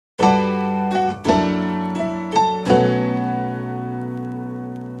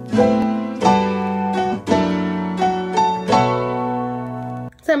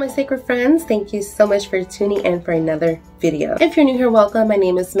sacred friends, thank you so much for tuning in for another video. If you're new here, welcome. My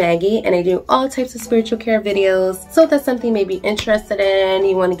name is Maggie and I do all types of spiritual care videos. So if that's something you may be interested in,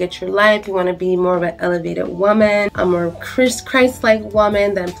 you want to get your life, you want to be more of an elevated woman, a more Christ-like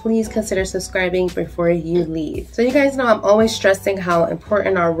woman, then please consider subscribing before you leave. So you guys know I'm always stressing how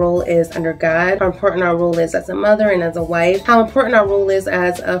important our role is under God, how important our role is as a mother and as a wife, how important our role is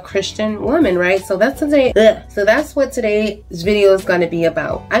as a Christian woman, right? So that's what today's video is going to be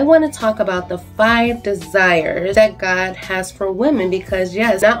about. I want to talk about the 5 desires that God has for women, because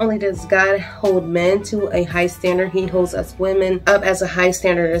yes, not only does God hold men to a high standard, he holds us women up as a high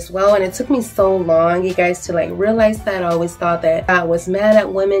standard as well. And it took me so long, you guys, to like realize that. I always thought that God was mad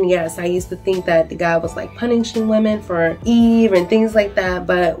at women. Yes, I used to think that God was like punishing women for Eve and things like that.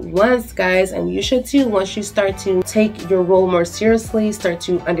 But once, guys, and you should too, once you start to take your role more seriously, start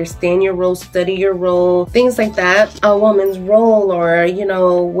to understand your role, study your role, things like that, a woman's role, or you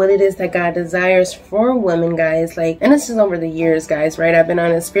know what it is that God desires for women, guys, like, and this is over the years, guys, right? I've been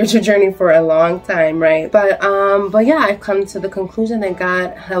on a spiritual journey for a long time, right? But yeah, I've come to the conclusion that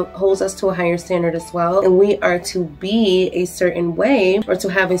God holds us to a higher standard as well, and we are to be a certain way or to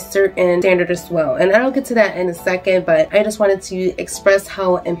have a certain standard as well. And I'll get to that in a second, but I just wanted to express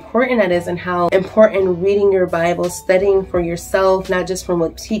how important that is and how important reading your Bible, studying for yourself, not just from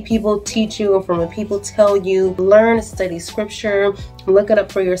what people teach you or from what people tell you. Learn, study scripture, look it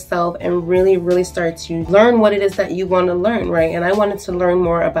up for yourself, and really start to learn what it is that you want to learn, right? And I wanted to learn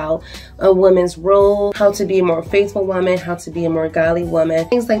more about a woman's role, how to be a more faithful woman, how to be a more godly woman,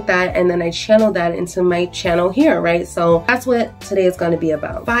 things like that. And then I channel that into my channel here, right? So that's what today is going to be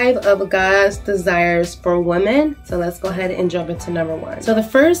about. 5 of God's desires for women. So let's go ahead and jump into number 1. So the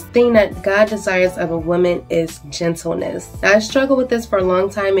first thing that God desires of a woman is gentleness. Now, I struggled with this for a long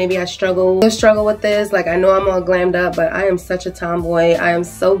time. Maybe I struggle with this. Like, I know I'm all glammed up, but I am such a tomboy. I am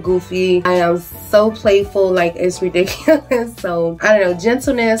so goofy. I am so playful, like it's ridiculous. So I don't know,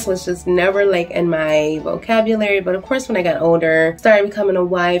 gentleness was just never like in my vocabulary. But of course, when I got older, started becoming a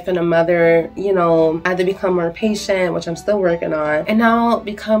wife and a mother, you know, I had to become more patient, which I'm still working on, and now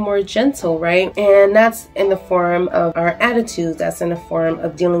become more gentle, right? And that's in the form of our attitudes, that's in the form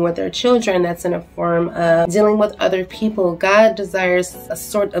of dealing with our children, that's in the form of dealing with other people. God desires a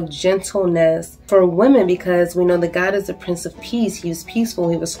sort of gentleness for women, because we know that God is the Prince of Peace. He was peaceful.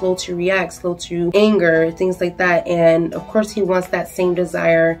 He was slow to react, slow to anger, things like that. And of course, he wants that same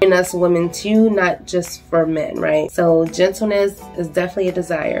desire in us women too, not just for men, right? So gentleness is definitely a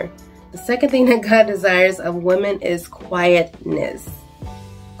desire. The second thing that God desires of women is quietness.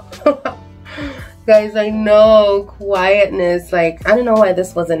 Guys, I know, quietness, like, I don't know why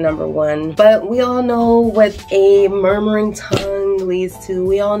this wasn't number 1, but we all know what a murmuring tongue leads to.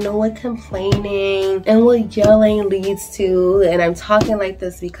 We all know what complaining and what yelling leads to. And I'm talking like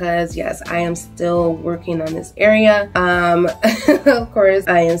this because, yes, I am still working on this area. Of course,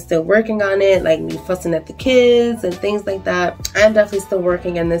 I am still working on it, like me fussing at the kids and things like that. I'm definitely still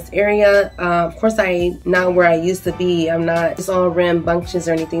working in this area. Of course, I'm not where I used to be. I'm not just all rambunctious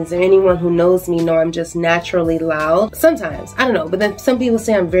or anything. So anyone who knows me knows I'm just naturally loud. Sometimes, I don't know, but then some people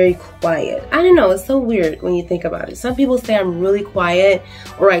say I'm very quiet. I don't know, it's so weird when you think about it. Some people say I'm really quiet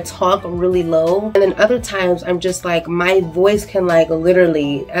or I talk really low, and then other times I'm just like, my voice can like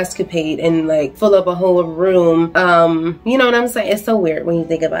literally escapade and like fill up a whole room. You know what I'm saying? It's so weird when you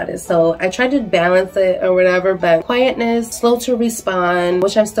think about it. So I try to balance it or whatever, but quietness, slow to respond,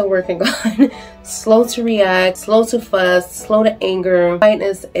 which I'm still working on, slow to react, slow to fuss, slow to anger.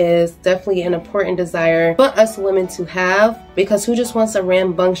 Quietness is definitely an important desire for us women to have, because who just wants a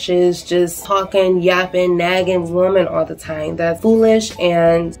rambunctious, just talking, yapping, nagging woman all the time? That's foolish,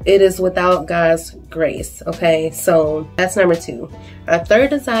 and it is without God's grace. Okay, so that's number 2. Our third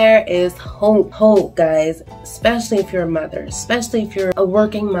desire is hope. Hope, guys, especially if you're a mother, especially if you're a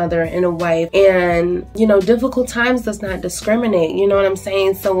working mother and a wife, and you know, difficult times does not discriminate, you know what I'm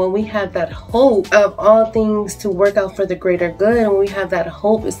saying? So when we have that hope of all things to work out for the greater good, and we have that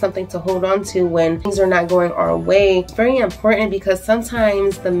hope is something to hold on to when things are not going our way, it's very important, because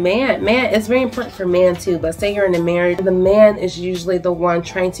sometimes the man, it's very important for man too, but say you're in a marriage, the man is usually the one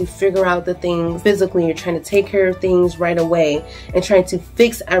trying to figure out the things physically. You're trying to take care of things right away and trying to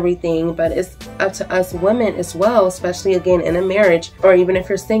fix everything, but it's up to us women as well, especially again in a marriage, or even if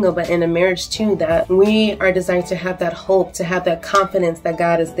you're single, but in a marriage too, that we are designed to have that hope, to have that confidence that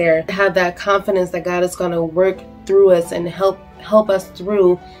God is there, to have that confidence that God is going to work through us and help us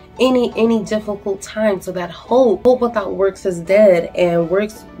through any difficult time. So that hope without works is dead, and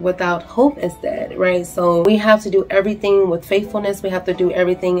works without hope is dead, right? So we have to do everything with faithfulness. We have to do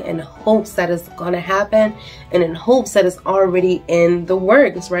everything in hopes that it's going to happen, and in hopes that it's already in the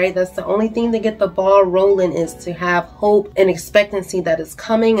works, right? That's the only thing to get the ball rolling, is to have hope and expectancy that it's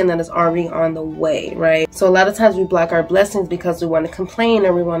coming and that it's already on the way, right? So a lot of times we block our blessings because we want to complain,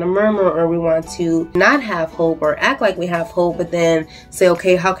 or we want to murmur, or we want to not have hope or act like we have hope, but then say,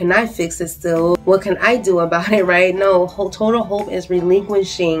 okay, how can I fix it still? What can I do about it, right? No, total hope is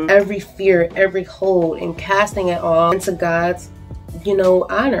relinquishing every fear, every hold, and casting it all into God's, you know,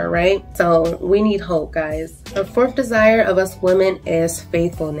 honor, right? So we need hope, guys. The fourth desire of us women is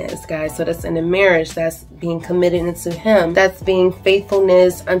faithfulness, guys. So that's in a marriage, that's being committed into Him. That's being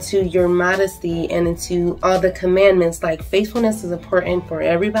faithfulness unto your modesty and into all the commandments. Like, faithfulness is important for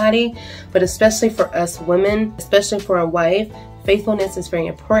everybody, but especially for us women, especially for a wife. Faithfulness is very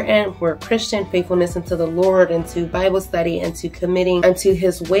important. We're Christian. Faithfulness into the Lord, into Bible study, into committing unto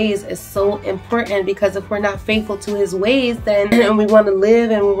His ways is so important, because if we're not faithful to His ways, then and we want to live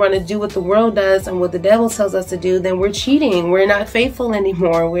and we want to do what the world does and what the devil tells us to do, then we're cheating. We're not faithful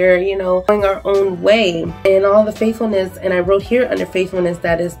anymore. We're, you know, going our own way. And all the faithfulness, and I wrote here under faithfulness,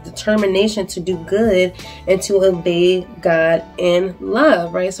 that is determination to do good and to obey God in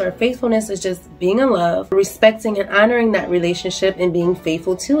love, right? So our faithfulness is just being in love, respecting and honoring that relationship, and being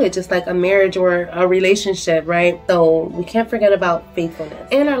faithful to it, just like a marriage or a relationship, right? So we can't forget about faithfulness.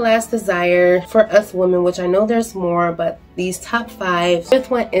 And our last desire for us women, which I know there's more, but these top 5. Fifth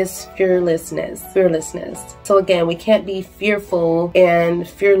one is fearlessness. Fearlessness. So again, we can't be fearful and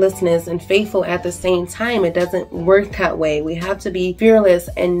fearlessness and faithful at the same time. It doesn't work that way. We have to be fearless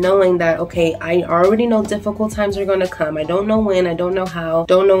and knowing that, okay, I already know difficult times are going to come. I don't know when, I don't know how,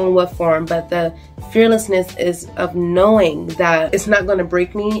 don't know in what form, but the fearlessness is of knowing that it's not going to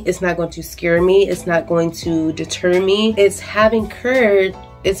break me, it's not going to scare me, it's not going to deter me. It's having courage.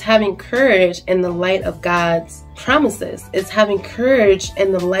 It's having courage in the light of God's promises. It's having courage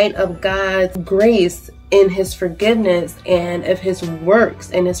in the light of God's grace, in His forgiveness, and of His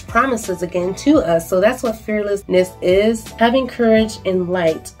works and His promises again to us. So that's what fearlessness is, having courage in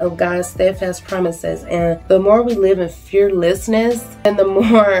light of God's steadfast promises. And the more we live in fearlessness, and the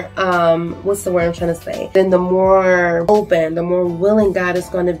more what's the word I'm trying to say, then the more open, the more willing God is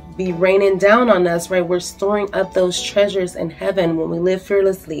going to be raining down on us, right? We're storing up those treasures in heaven when we live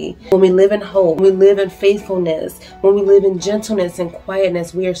fearlessly, when we live in hope, when we live in faithfulness, when we live in gentleness and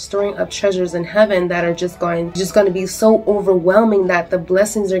quietness. We are storing up treasures in heaven that are just going to be so overwhelming that the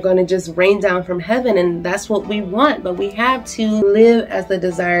blessings are going to just rain down from heaven. And that's what we want. But we have to live as the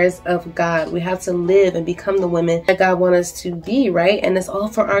desires of God. We have to live and become the women that God wants us to be, right? And it's all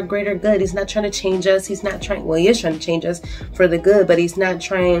for our greater good. He's not trying to change us. He's not trying, well, He is trying to change us for the good, but He's not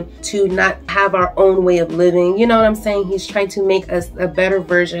trying to not have our own way of living. You know what I'm saying? He's trying to make us a better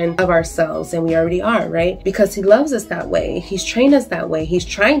version of ourselves, and we already are, right? Because He loves us that way. He's trained us that way. He's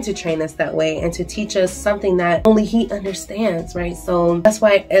trying to train us that way and to teach us something that only He understands, right? So that's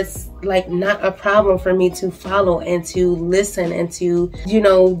why it's like not a problem for me to follow and to listen and to, you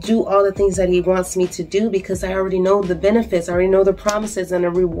know, do all the things that He wants me to do, because I already know the benefits, I already know the promises and the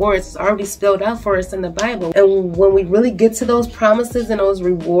rewards. It's already spelled out for us in the Bible. And when we really get to those promises and those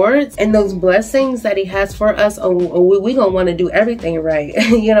rewards and those blessings that He has for us, we gonna want to do everything right,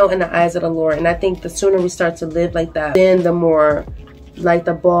 you know, in the eyes of the Lord. And I think the sooner we start to live like that, then the more like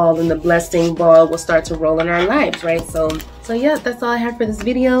the ball and the blessing ball will start to roll in our lives, right? So yeah, that's all I have for this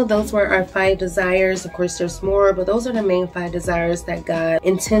video. Those were our 5 desires. Of course, there's more, but those are the main 5 desires that God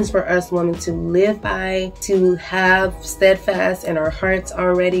intends for us women to live by, to have steadfast in our hearts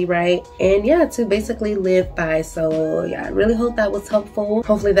already, right? And yeah, to basically live by. So yeah, I really hope that was helpful.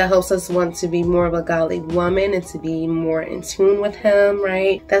 Hopefully that helps us want to be more of a godly woman and to be more in tune with Him,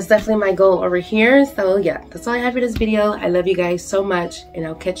 right? That's definitely my goal over here. So yeah, that's all I have for this video. I love you guys so much, and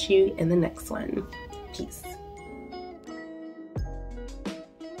I'll catch you in the next one. Peace.